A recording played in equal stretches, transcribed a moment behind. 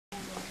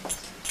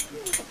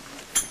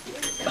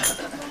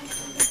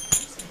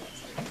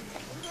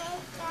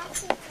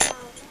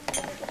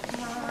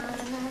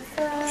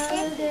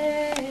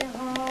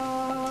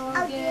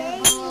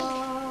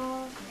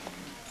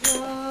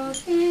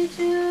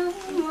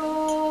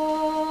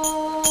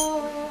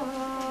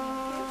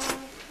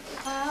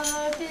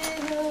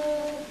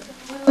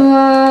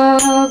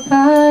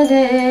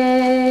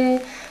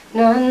Hare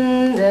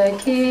Nanda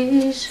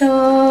Kishore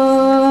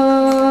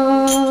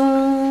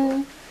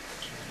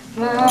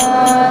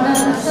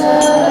Manasa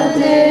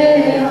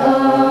Deho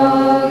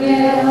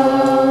Geho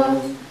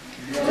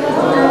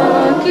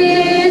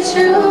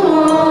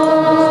Kichumo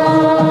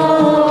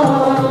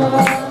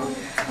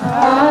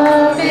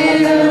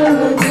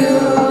Abirudu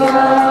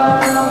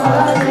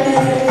Hare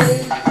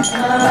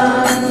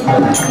Nanda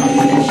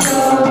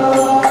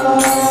Kishore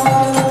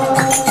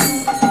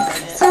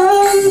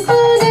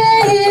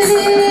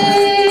Sampudevi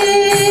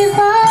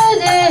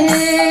Pade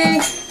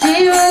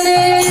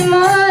Jivane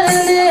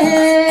Marane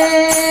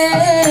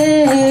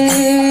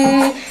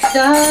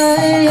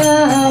Daya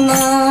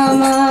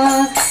Mama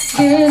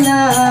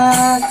Gela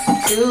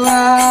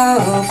Dua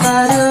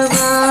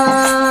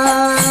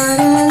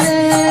Paravarane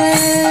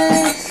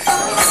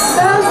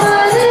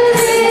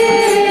Sampudevi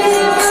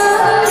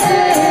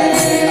Pade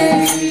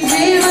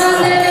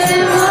Jivane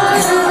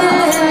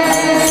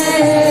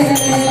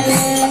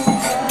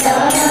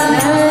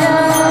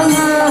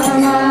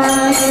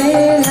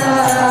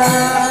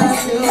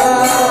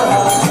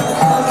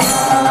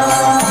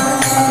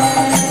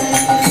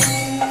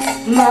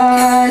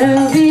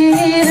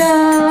Maruvira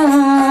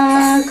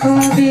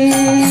Kubi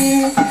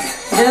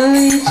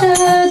Doicha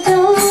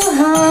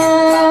Tohara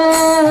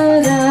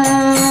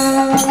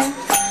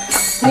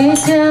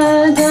Nitya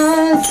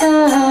Dasa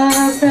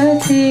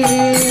Prati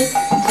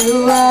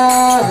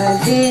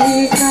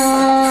Duadikara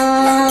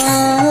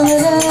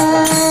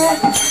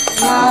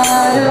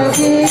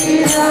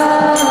Maruvira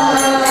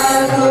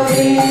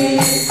Kubi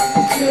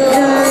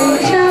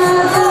Doicha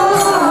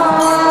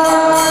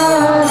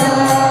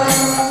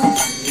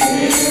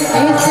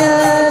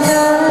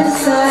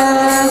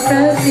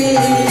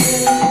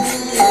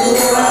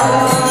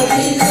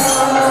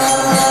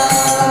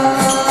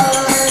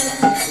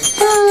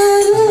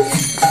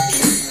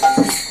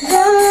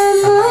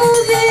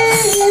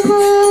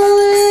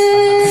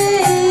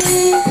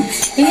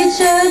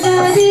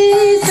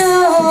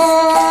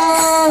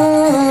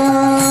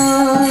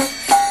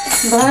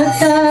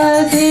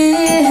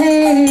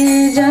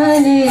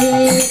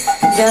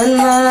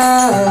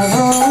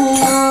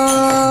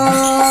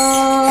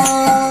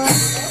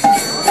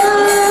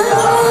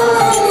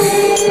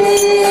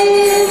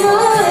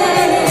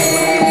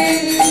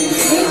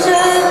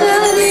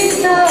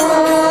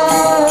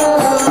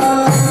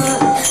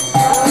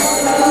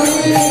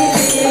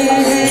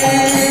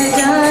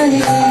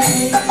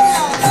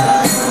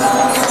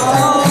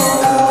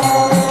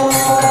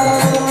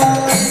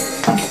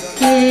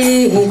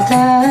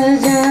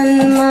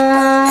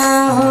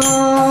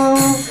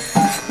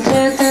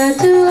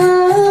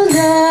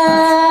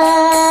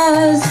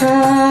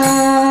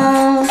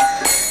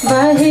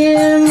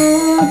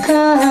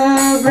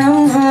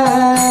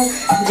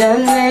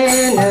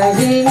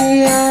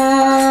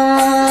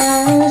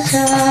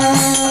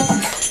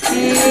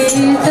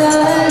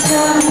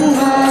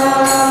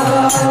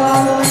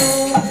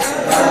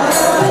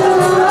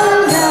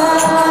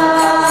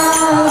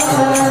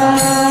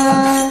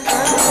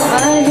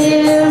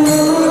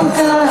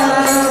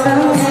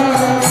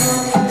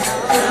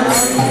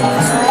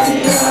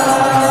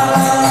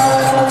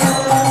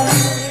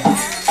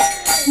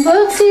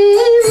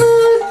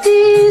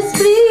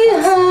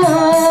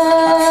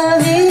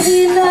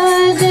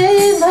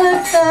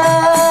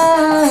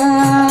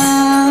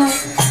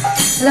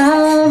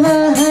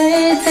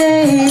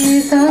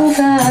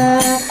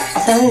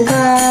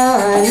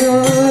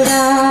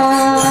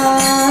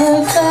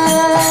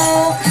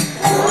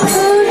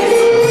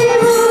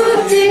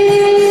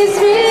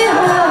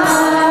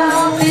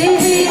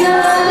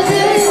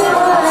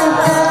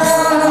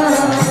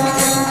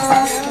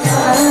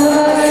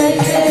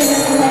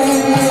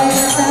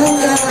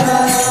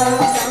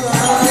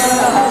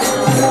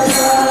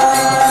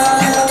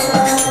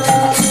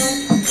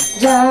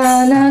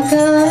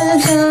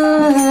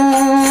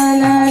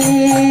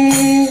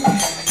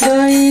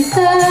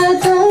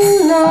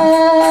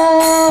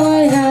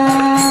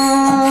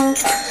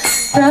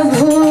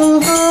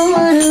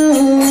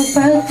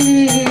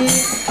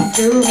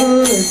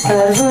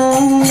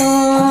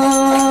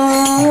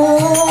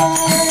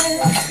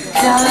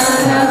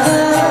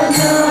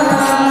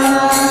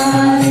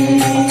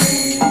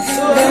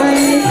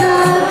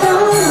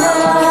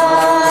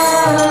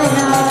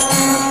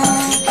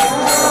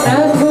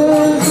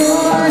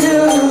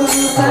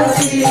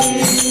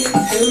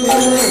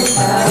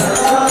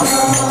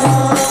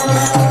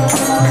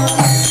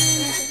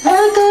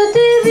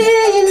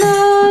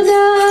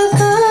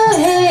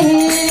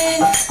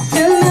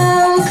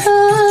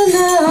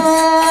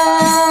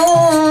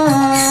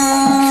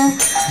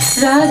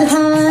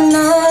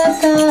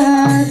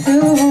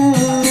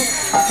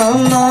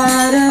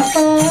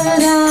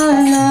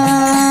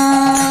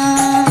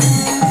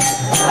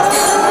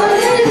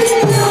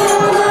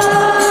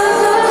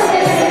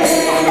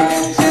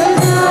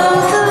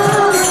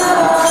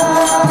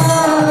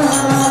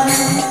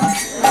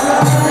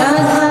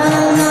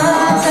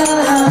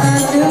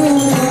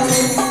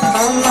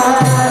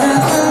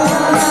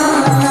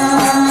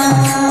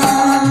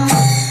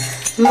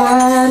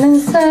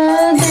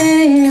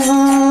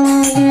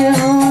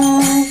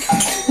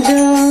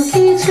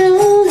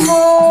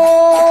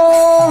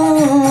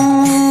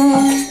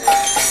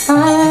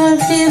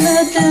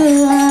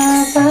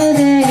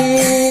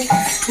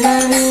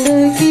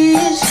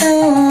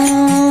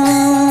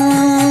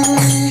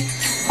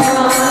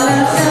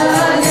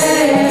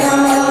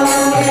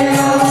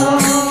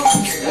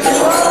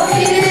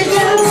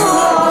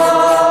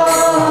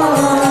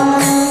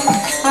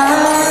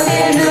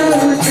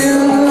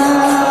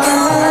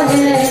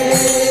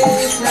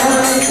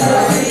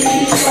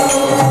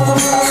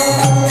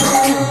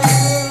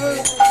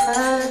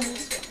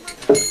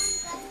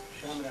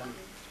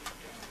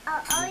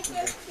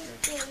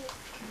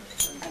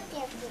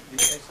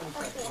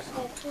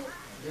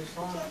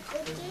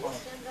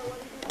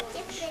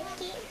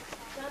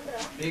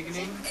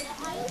Beginning.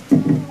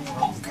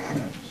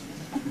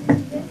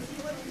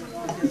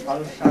 This is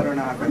called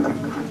Sharanagati.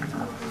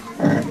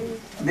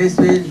 This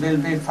will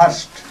be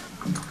first.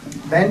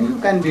 Then you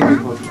can be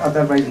devotee,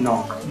 otherwise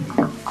no.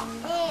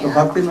 So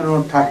Bhakti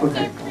Vinod Thakur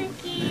had told.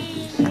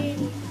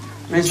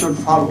 We should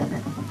follow.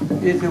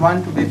 If you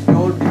want to be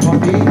pure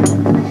devotee,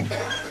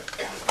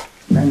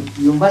 then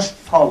you must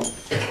follow.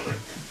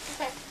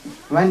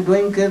 When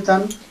doing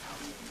kirtan,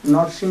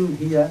 not sing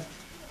here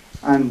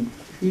and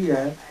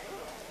here,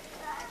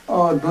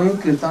 or doing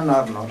kirtan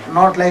or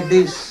not like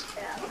this.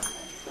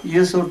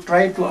 You should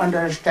try to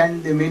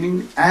understand the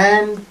meaning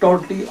and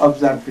totally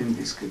observe in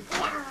this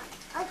kirtan.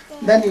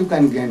 Then you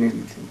can gain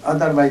anything,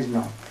 otherwise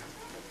not.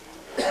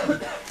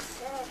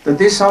 So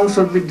this song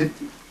should be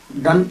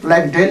done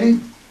like daily,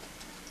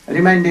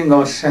 reminding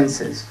our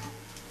senses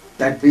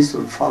that we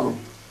should follow.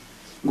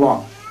 Go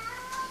on.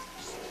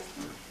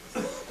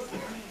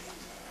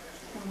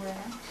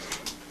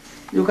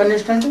 You can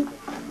understand it?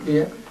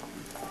 Here.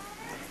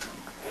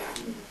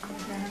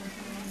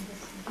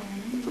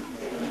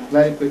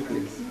 Very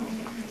quickly.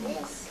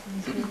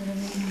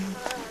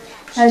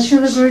 As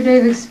Srila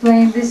Gurudev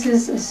explained, this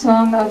is a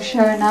song of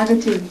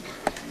Sharanagati.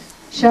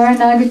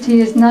 Sharanagati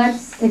is not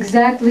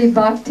exactly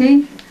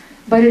bhakti,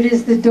 but it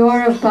is the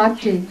door of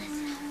bhakti.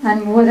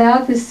 And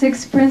without the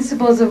 6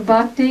 principles of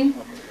bhakti,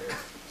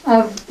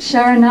 of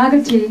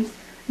Sharanagati,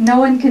 no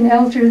one can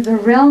enter the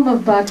realm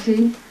of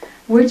bhakti,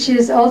 which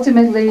is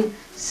ultimately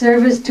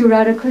service to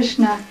Radha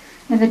Krishna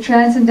in the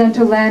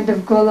transcendental land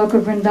of Goloka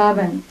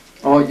Vrindavan.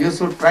 Oh, you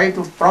should try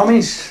to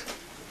promise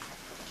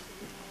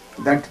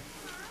that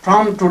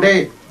from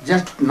today,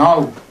 just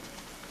now,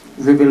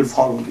 we will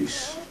follow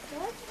this.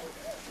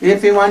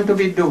 If you want to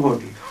be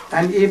devotee,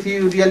 and if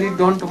you really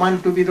don't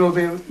want to be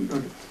devotee,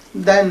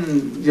 then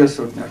you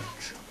should not.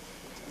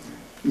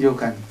 You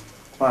can,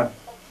 but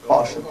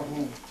possible.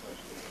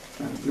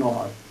 No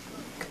harm.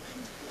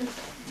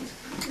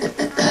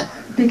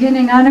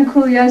 Beginning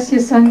Anukulyasya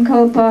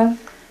Sankalpa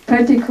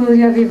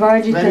Pratikulya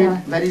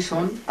Vivarjita. Very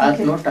soon. I have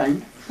no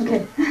time. So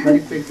Okay. Very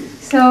quickly.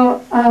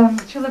 So,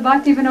 Srila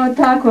Bhakti Vinod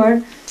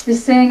Thakur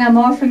is saying, I'm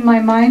offering my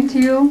mind to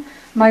you,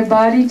 my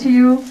body to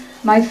you,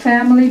 my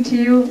family to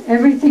you,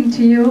 everything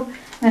to you,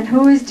 and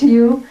who is to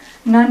you?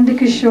 Nanda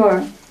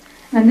Kishore.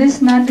 And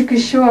this Nanda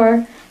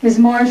Kishore is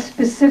more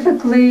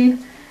specifically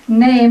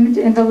named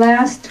in the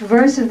last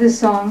verse of the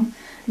song,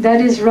 that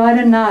is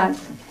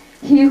Radhanath.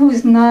 He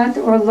whose Nath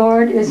or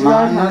Lord is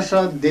Radha.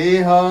 Manasa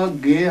Deho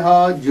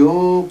Geho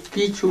jo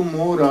kichu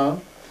mora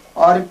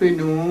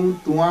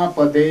arpinu tua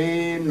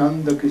pade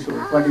nanda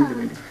kishore. What is the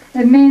meaning?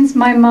 It means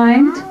my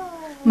mind,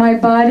 my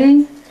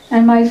body,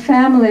 and my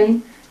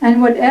family,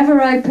 and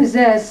whatever I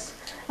possess,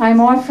 I'm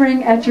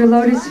offering at your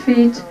lotus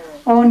feet,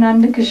 O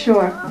Nanda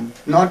Kishore.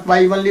 Not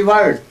by only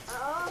word,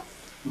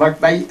 but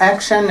by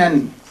action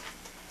and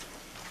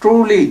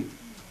truly.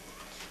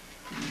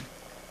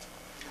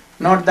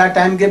 Not that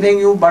I am giving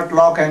you, but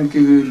lock and key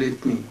you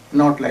with me.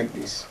 Not like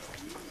this.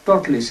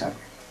 Totally sorry,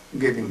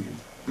 giving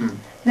you.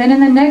 Then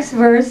in the next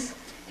verse,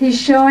 he's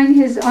showing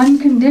his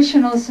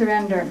unconditional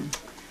surrender.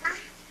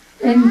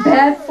 In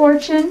bad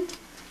fortune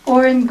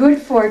or in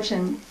good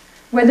fortune,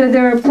 whether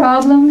there are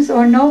problems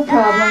or no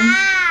problems,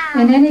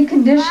 in any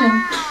condition,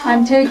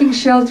 I'm taking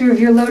shelter of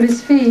your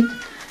lotus feet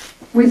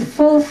with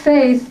full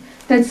faith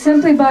that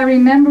simply by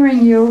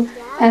remembering you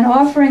and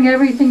offering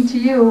everything to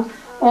you,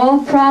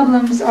 all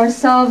problems are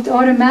solved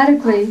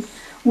automatically,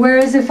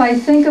 whereas if I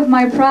think of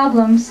my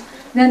problems,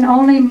 then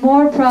only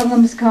more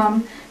problems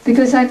come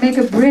because I make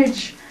a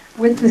bridge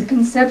with the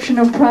conception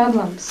of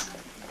problems.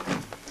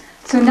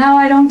 So now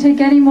I don't take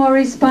any more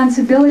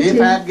responsibility.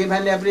 If I have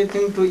given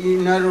everything to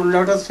inner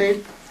lotus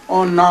feet,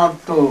 or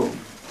not to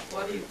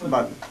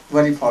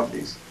worry for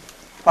this.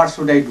 What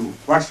should I do?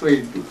 What should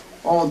I do?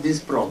 Oh, this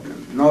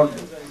problem. Not.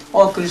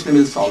 Oh, Krishna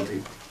will solve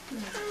it.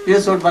 You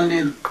should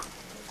only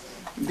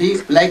be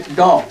like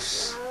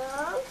dogs.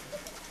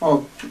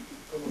 Oh,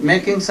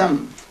 making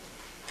some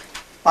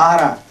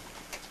para.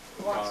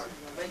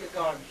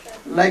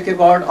 Like a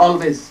god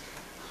always.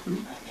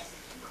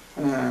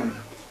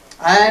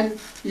 And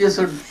you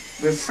should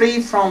be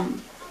free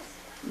from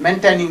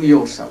maintaining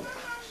yourself.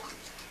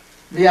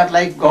 We are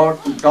like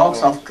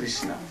dogs of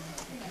Krishna.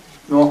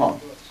 No harm.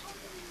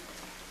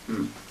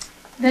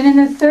 Then in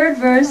the third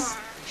verse,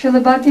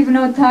 Srila Bhakti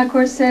Vinod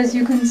Thakur says,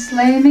 you can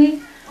slay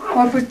me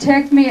or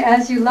protect me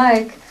as you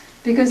like,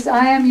 because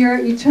I am your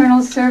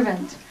eternal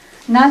servant.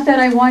 Not that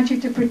I want you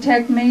to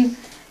protect me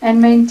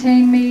and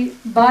maintain me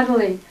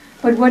bodily,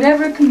 but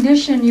whatever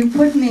condition you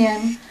put me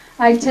in,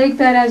 I take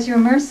that as your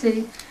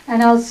mercy,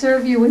 and I'll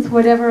serve you with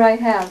whatever I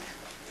have.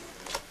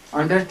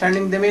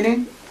 Understanding the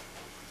meaning?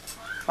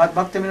 What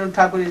Bhakti Vinod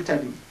Thakur is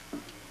telling.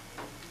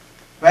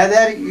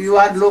 Whether you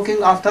are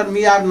looking after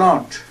me or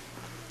not,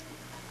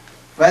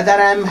 whether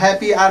I am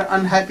happy or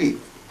unhappy,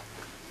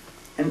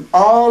 in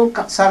all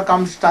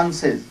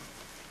circumstances,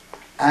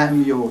 I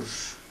am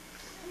yours.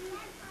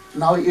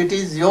 Now it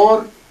is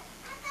your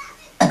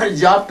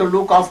job to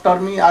look after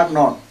me or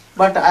not,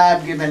 but I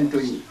have given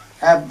to you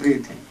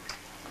everything.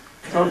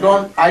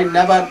 So I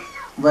never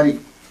worry.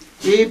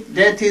 If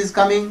death is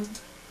coming,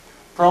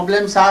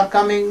 problems are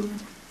coming,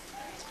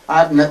 I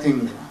have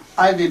nothing.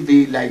 I will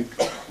be like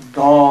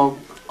dog,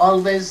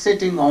 always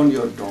sitting on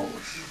your doors.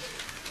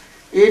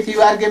 If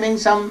you are giving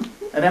some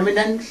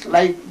remnants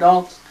like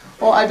dogs,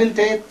 oh, I will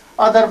take,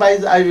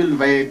 otherwise I will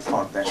wait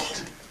for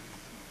that.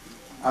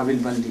 I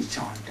will only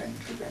chant and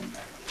remember.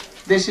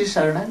 This is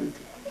Saranagati,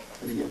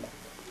 really.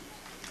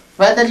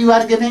 Whether you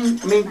are giving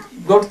me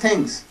good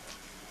things,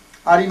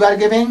 or you are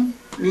giving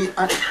me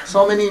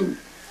so many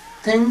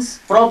things,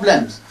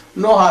 problems,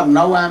 no harm,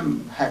 now I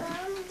am happy.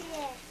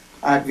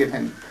 I have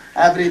given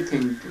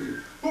everything to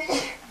you.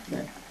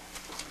 Yeah.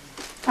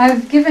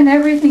 I've given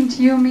everything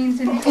to you means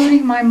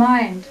including my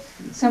mind.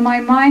 So my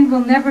mind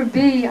will never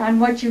be on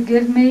what you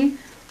give me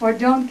or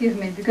don't give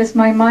me, because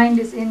my mind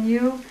is in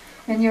you,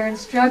 in your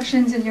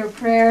instructions, in your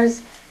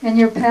prayers, in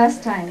your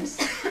pastimes.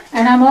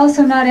 And I'm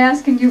also not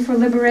asking you for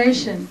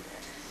liberation.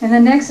 In the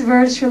next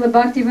verse, Srila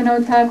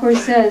Bhaktivinoda Thakur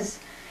says,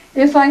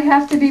 if I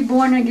have to be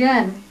born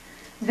again,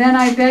 then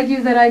I beg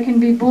you that I can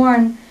be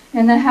born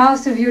in the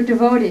house of your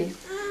devotee.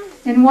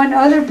 In one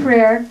other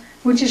prayer,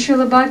 which is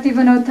Srila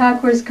Bhaktivinoda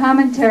Thakur's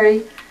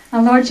commentary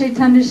on Lord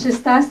Chaitanya's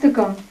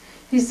Shastastakam,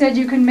 he said,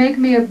 you can make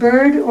me a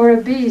bird or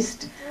a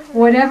beast,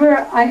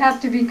 whatever I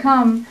have to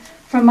become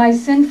from my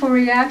sinful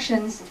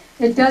reactions,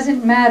 it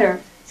doesn't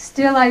matter.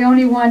 Still, I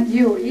only want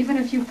you, even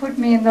if you put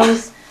me in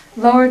those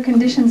lower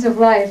conditions of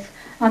life.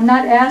 I'm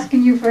not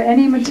asking you for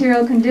any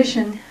material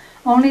condition,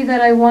 only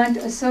that I want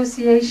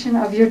association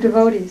of your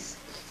devotees.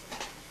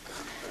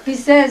 He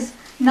says,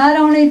 not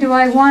only do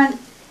I want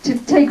to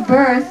take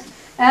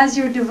birth as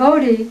your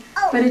devotee,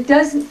 but it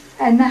doesn't,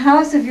 in the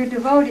house of your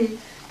devotee,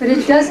 but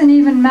it doesn't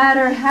even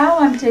matter how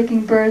I'm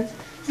taking birth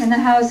in the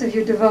house of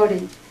your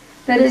devotee.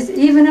 That is,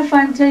 even if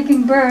I'm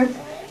taking birth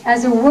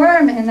as a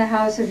worm in the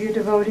house of your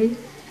devotee,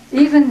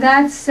 even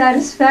that's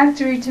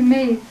satisfactory to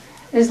me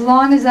as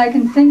long as I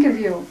can think of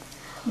you.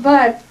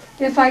 But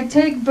if I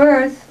take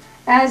birth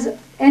as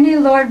any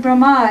Lord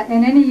Brahma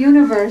in any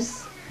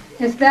universe,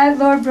 if that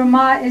Lord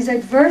Brahma is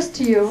adverse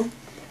to you,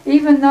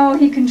 even though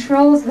he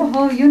controls the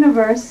whole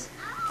universe,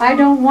 I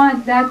don't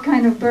want that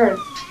kind of birth.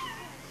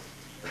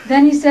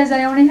 Then he says,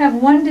 I only have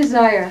one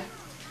desire,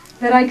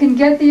 that I can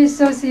get the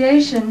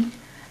association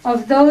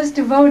of those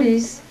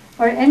devotees,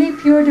 or any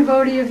pure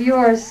devotee of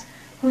yours,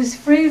 who's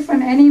free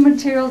from any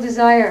material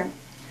desire,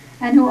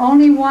 and who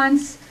only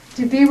wants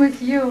to be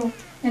with you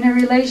in a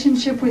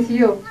relationship with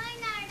you.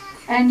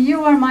 And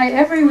you are my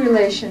every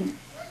relation.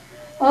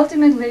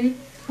 Ultimately,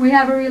 we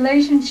have a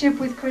relationship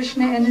with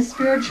Krishna in the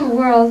spiritual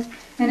world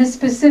in a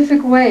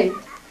specific way.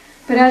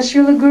 But as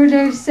Srila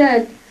Gurudev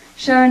said,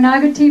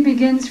 Sharanagati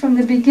begins from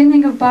the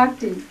beginning of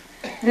bhakti.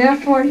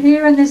 Therefore,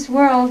 here in this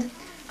world,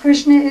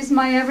 Krishna is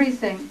my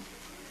everything.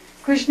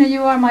 Krishna,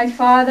 you are my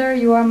father,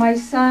 you are my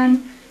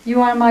son,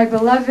 you are my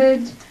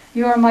beloved,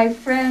 you are my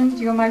friend,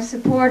 you are my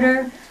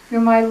supporter, you're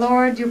my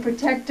Lord, your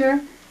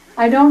protector.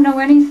 I don't know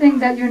anything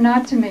that you're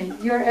not to me.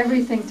 You're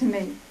everything to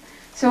me.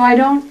 So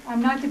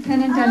I'm not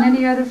dependent on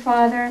any other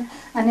father,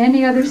 on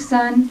any other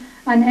son,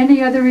 on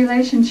any other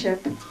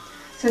relationship.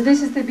 So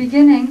this is the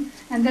beginning,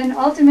 and then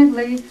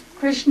ultimately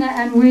Krishna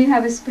and we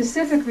have a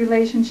specific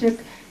relationship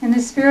in the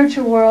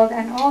spiritual world,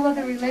 and all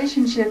other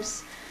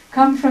relationships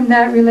come from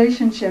that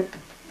relationship.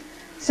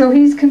 So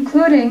he's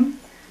concluding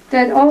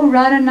that, oh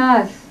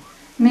Radhanath,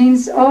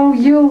 means, oh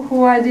you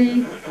who are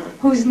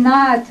whose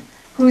Nath,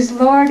 whose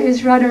Lord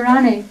is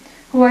Radharani,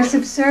 who are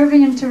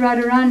subservient to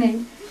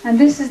Radharani. And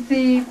this is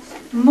the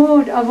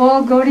mood of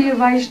all Gaudiya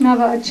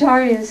Vaishnava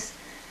Acharyas.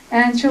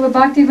 And Srila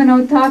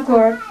Bhaktivinoda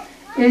Thakur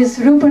is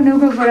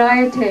Rupanuga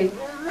Variety.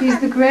 He's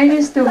the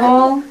greatest of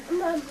all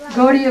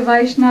Gaudiya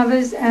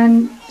Vaishnavas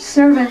and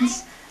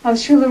servants of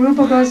Srila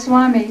Rupa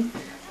Goswami,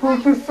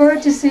 who prefer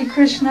to see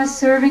Krishna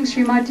serving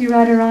Srimati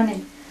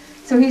Radharani.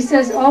 So he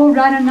says, oh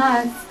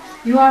Radhanath,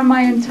 you are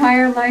my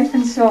entire life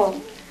and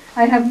soul.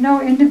 I have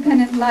no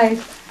independent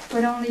life,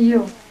 but only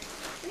you.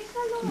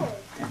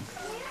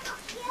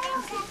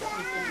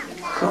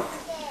 So,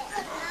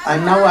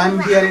 and now I am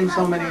hearing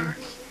so many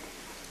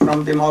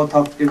from the mouth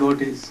of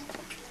devotees.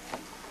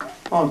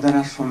 Oh, there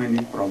are so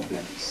many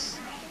problems.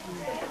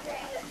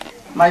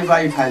 My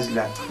wife has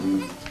left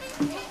me.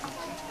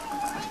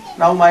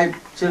 Now my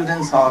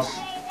children are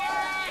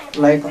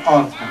like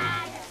orphans.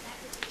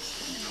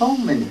 So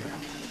many problems.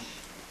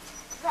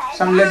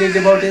 Some lady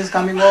devotee is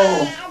coming,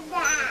 oh,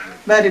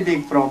 very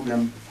big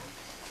problem.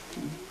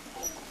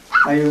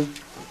 My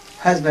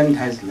husband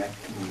has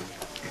left me.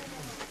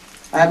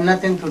 I have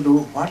nothing to do.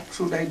 What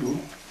should I do?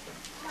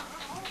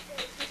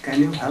 Can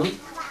you help?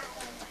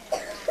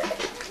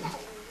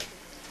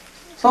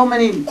 So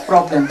many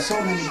problems,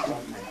 so many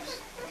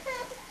problems.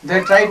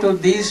 They try to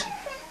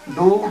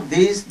do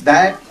this,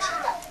 that,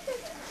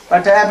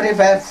 but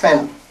everywhere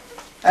fell.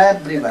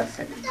 Everywhere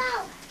fell.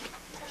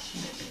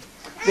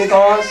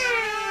 Because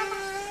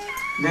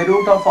the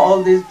root of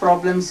all these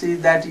problems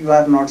is that you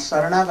are not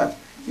Saranagat.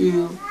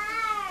 You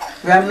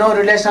You have no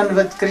relation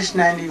with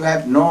Krishna and you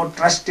have no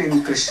trust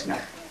in Krishna,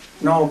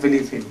 no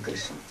belief in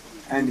Krishna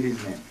and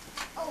his name.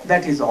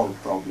 That is all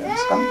problems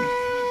coming.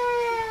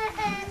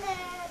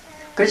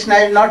 Krishna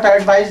has not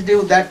advised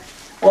you that,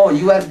 oh,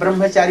 you are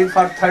brahmachari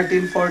for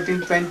 13,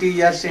 14, 20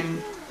 years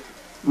in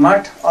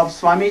mutt of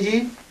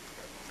Swamiji,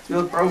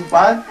 your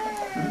Prabhupada.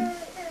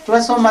 He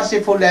was so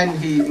merciful and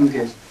he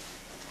engaged.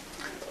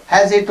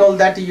 Has he told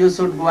that you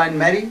should go and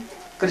marry?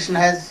 Krishna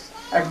has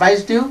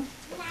advised you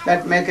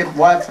that make a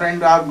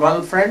boyfriend or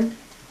girlfriend?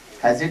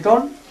 Has he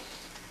told?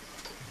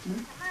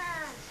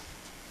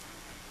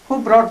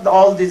 Who brought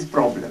all these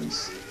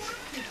problems?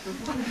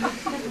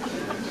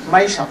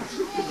 Myself.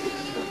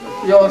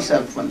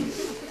 Yourself only.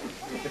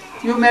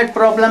 You made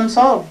problem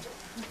solved.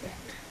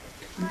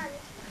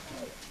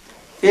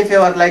 If you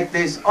are like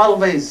this,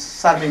 always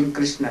serving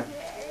Krishna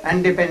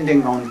and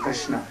depending on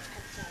Krishna,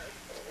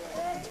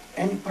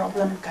 any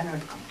problem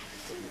cannot come.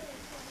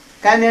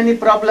 Can any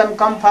problem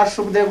come for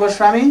Sukadeva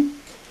Goswami?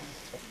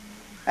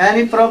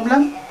 Any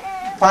problem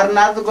for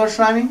Narada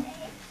Goswami?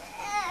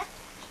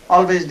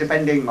 Always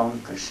depending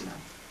on Krishna.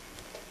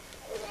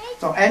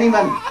 So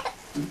anyone,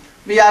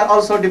 we are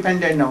also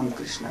dependent on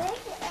Krishna.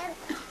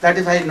 That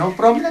is why no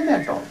problem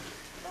at all.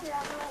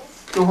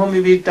 To whom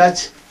we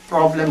touch,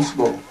 problems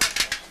go.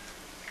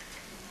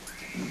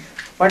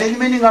 What is the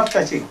meaning of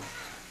touching?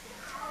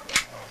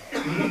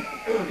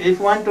 If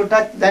you want to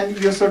touch, then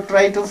you should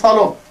try to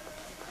follow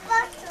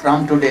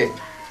from today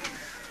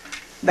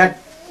that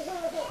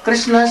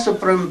Krishna is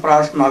Supreme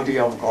Personality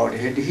of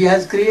Godhead. He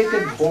has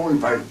created whole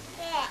world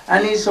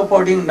and he is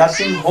supporting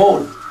nursing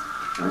whole.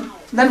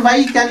 Then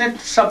why can it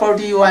support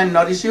you and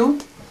nourish you?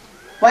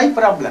 Why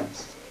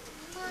problems?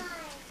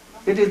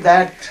 It is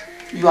that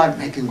you are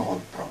making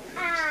all problems.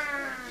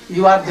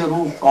 You are the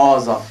root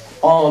cause of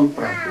all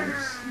problems.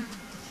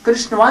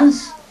 Krishna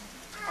wants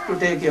to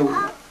take you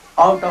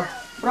out of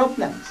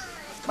problems,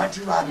 but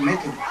you are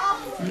making.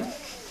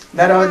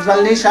 There was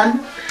one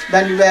nation,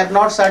 then you were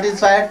not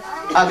satisfied,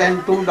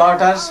 again 2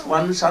 daughters,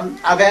 1 son,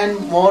 again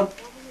more,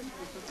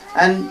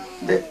 and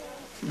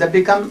they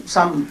become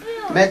some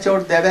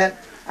matured they were,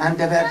 and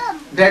they were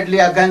deadly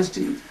against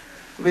you,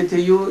 with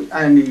you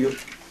and you,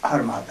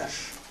 her mother,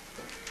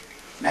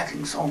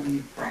 making so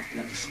many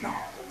problems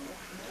now.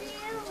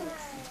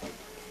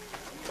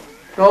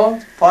 So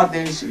for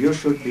this you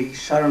should be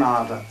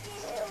Sharanagat.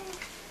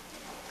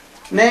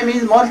 Name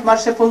is more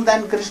merciful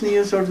than Krishna,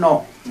 you should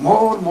know.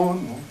 More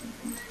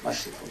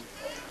merciful.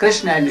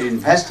 Krishna had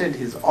invested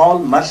his all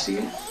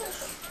mercy,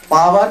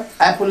 power,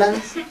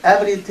 opulence,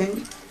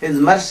 everything, his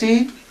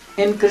mercy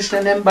in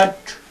Krishna name,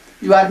 but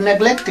you are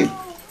neglecting.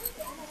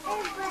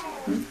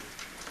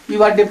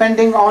 You are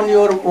depending on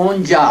your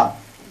own job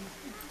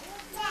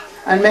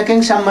and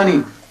making some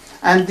money.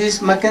 And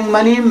this making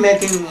money,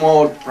 making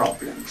more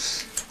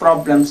problems.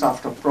 Problems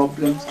after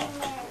problems after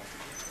problems.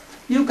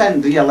 You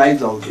can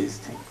realize all these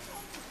things.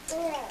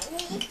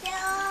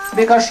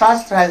 Because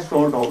Shastra has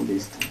told all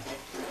these things.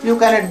 You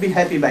cannot be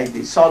happy by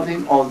this,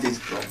 solving all these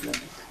problems.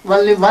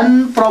 Only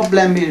one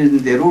problem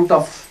is the root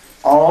of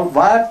all.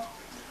 What?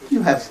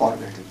 You have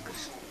forgotten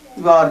Krishna.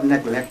 You are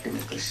neglecting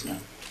Krishna.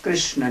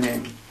 Krishna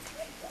name.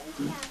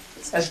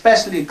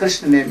 Especially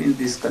Krishna name in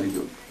this Kali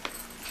Yuga.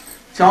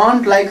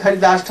 Chant like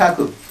Haridas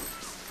Thakur.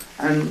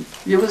 And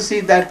you will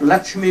see that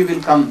Lakshmi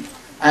will come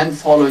and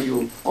follow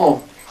you.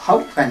 Oh,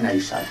 how can I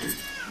serve you?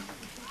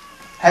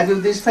 Have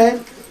you this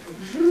faith?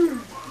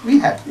 We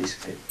have this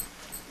faith.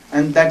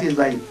 And that is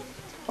why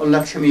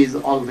Lakshmi is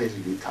always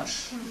with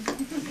us.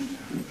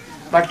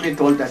 But we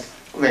told that,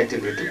 wait a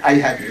little, I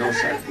have no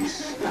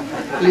service.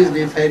 Please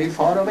be very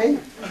far away.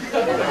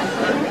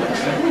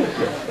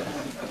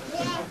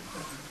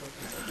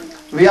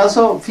 We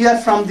also fear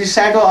from the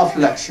shadow of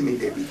Lakshmi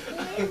Devi.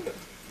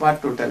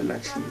 What to tell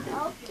Lakshmi Devi?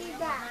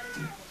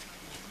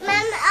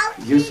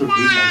 You should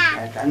be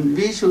like that. And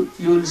we should,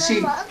 you will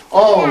see,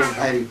 oh,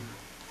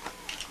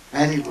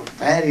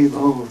 very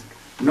good.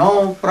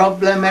 No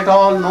problem at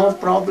all, no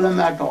problem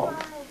at all.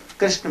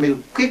 Krishna will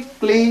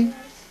quickly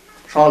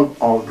solve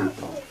all the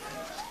problems.